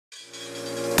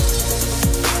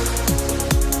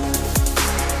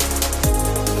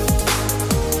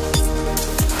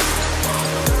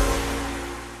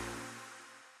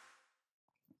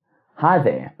Hi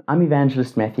there, I'm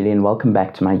Evangelist Matthew Lee and welcome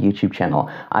back to my YouTube channel.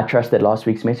 I trust that last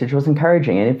week's message was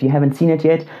encouraging, and if you haven't seen it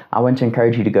yet, I want to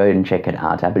encourage you to go and check it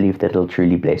out. I believe that it'll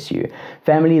truly bless you.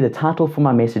 Family, the title for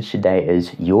my message today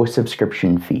is Your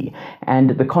Subscription Fee,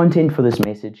 and the content for this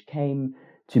message came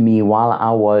to me while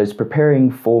I was preparing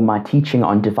for my teaching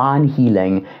on divine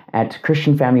healing at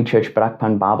Christian Family Church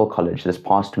Brakpan Bible College this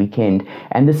past weekend,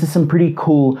 and this is some pretty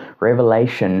cool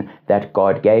revelation that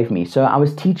God gave me. So I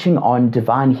was teaching on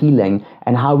divine healing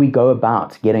and how we go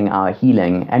about getting our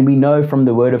healing, and we know from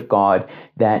the Word of God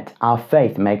that our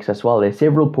faith makes us well. There's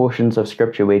several portions of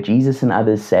Scripture where Jesus and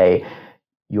others say,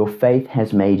 your faith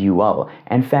has made you well.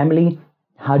 And family,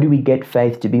 how do we get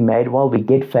faith to be made well? We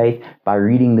get faith by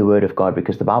reading the Word of God,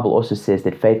 because the Bible also says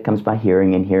that faith comes by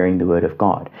hearing and hearing the Word of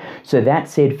God. So that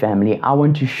said, family, I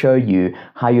want to show you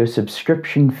how your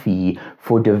subscription fee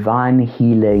for divine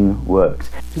healing works.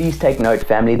 Please take note,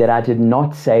 family, that I did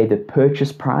not say the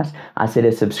purchase price. I said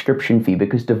a subscription fee,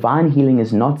 because divine healing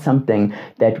is not something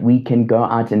that we can go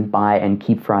out and buy and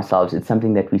keep for ourselves. It's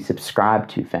something that we subscribe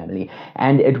to, family.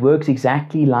 And it works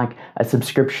exactly like a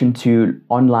subscription to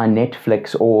online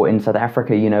Netflix, or in South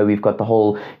Africa, you know, we've got the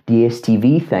whole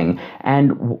DSTV thing.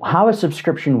 And how a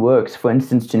subscription works, for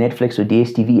instance, to Netflix or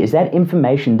DSTV, is that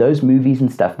information, those movies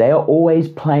and stuff, they are always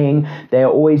playing, they are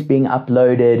always being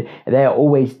uploaded, they are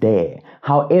always there.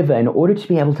 However, in order to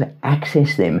be able to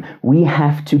access them, we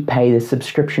have to pay the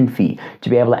subscription fee.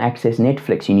 To be able to access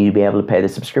Netflix, you need to be able to pay the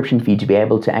subscription fee. To be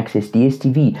able to access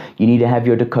DSTV, you need to have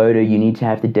your decoder, you need to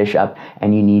have the dish up,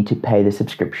 and you need to pay the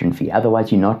subscription fee.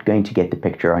 Otherwise, you're not going to get the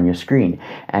picture on your screen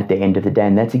at the end of the day.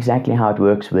 And that's exactly how it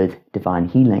works with divine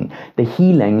healing. The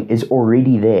healing is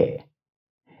already there.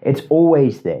 It's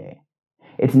always there.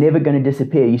 It's never going to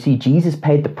disappear. You see, Jesus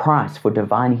paid the price for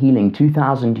divine healing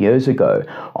 2,000 years ago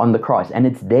on the cross, and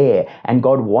it's there, and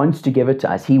God wants to give it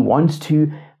to us. He wants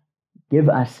to give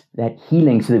us that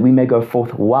healing so that we may go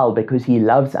forth well, because He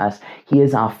loves us. He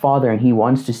is our Father, and He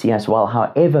wants to see us well.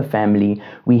 However, family,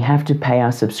 we have to pay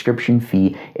our subscription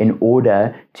fee in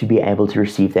order to be able to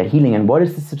receive that healing. And what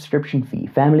is the subscription fee?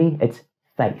 Family, it's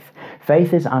faith.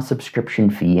 Faith is our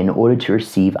subscription fee in order to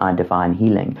receive our divine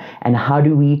healing. And how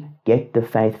do we get the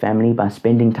faith, family? By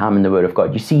spending time in the Word of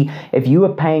God. You see, if you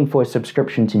are paying for a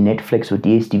subscription to Netflix or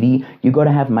DSTV, you got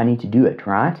to have money to do it,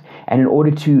 right? And in order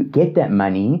to get that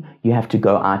money, you have to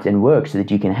go out and work so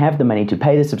that you can have the money to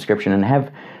pay the subscription and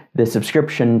have the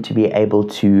subscription to be able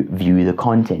to view the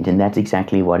content. And that's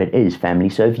exactly what it is, family.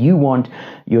 So if you want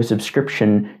your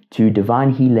subscription to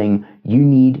divine healing, you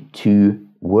need to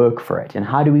work for it. And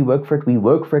how do we work for it? We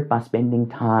work for it by spending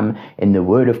time in the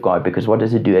Word of God, because what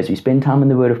does it do? As we spend time in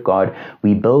the Word of God,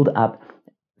 we build up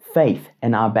faith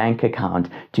in our bank account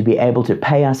to be able to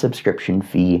pay our subscription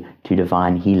fee to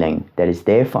divine healing that is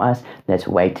there for us, that's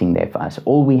waiting there for us.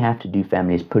 All we have to do,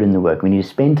 family, is put in the work. We need to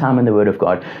spend time in the Word of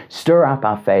God, stir up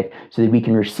our faith so that we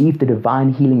can receive the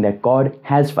divine healing that God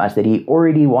has for us, that He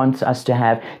already wants us to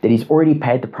have, that He's already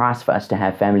paid the price for us to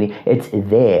have, family. It's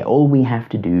there. All we have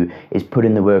to do is put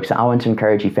in the work. So I want to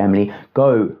encourage you, family,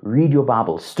 go read your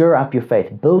Bible, stir up your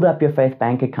faith, build up your faith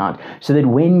bank account, so that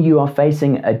when you are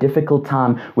facing a difficult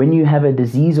time, when you have a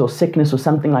disease or sickness or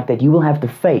something like that, you will have the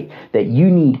faith that you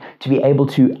need to be able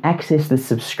to access the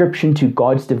subscription to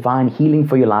God's divine healing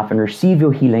for your life and receive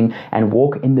your healing and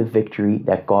walk in the victory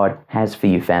that God has for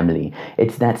you, family.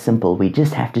 It's that simple. We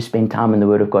just have to spend time in the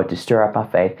Word of God to stir up our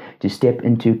faith, to step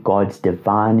into God's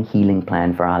divine healing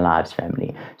plan for our lives,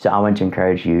 family. So I want to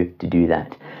encourage you to do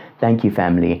that. Thank you,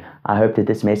 family. I hope that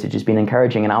this message has been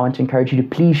encouraging, and I want to encourage you to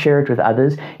please share it with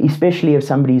others, especially if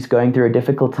somebody's going through a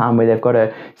difficult time where they've got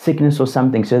a sickness or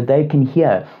something, so they can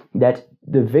hear that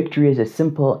the victory is as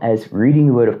simple as reading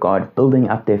the Word of God, building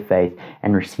up their faith,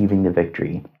 and receiving the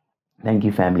victory. Thank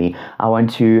you, family. I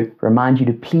want to remind you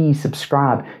to please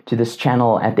subscribe to this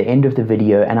channel at the end of the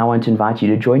video, and I want to invite you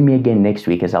to join me again next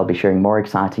week as I'll be sharing more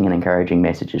exciting and encouraging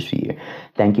messages for you.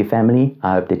 Thank you, family.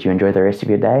 I hope that you enjoy the rest of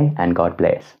your day, and God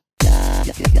bless.